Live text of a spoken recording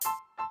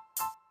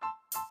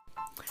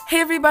Hey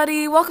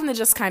everybody, welcome to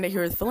Just Kinda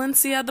Here with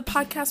Valencia, the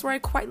podcast where I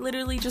quite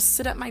literally just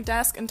sit at my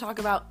desk and talk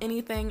about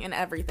anything and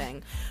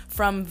everything.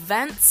 From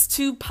vents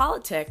to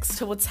politics,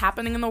 to what's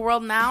happening in the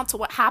world now, to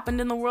what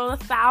happened in the world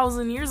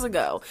 1,000 years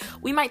ago.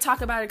 We might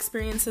talk about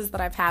experiences that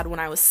I've had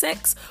when I was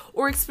 6,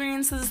 or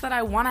experiences that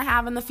I want to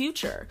have in the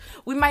future.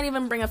 We might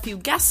even bring a few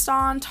guests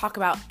on, talk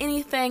about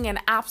anything and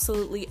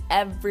absolutely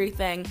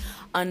everything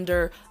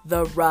under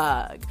the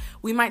rug.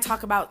 We might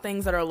talk about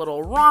things that are a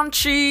little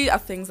raunchy,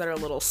 things that are a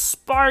little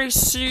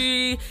spicy.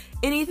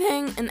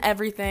 Anything and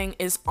everything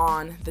is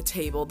on the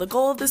table. The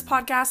goal of this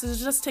podcast is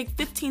to just take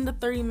 15 to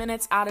 30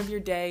 minutes out of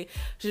your day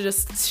to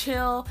just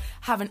chill,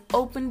 have an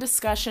open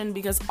discussion,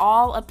 because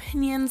all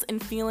opinions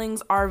and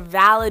feelings are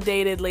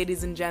validated,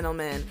 ladies and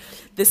gentlemen.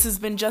 This has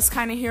been Just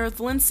Kinda Here with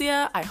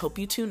Valencia. I hope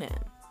you tune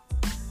in.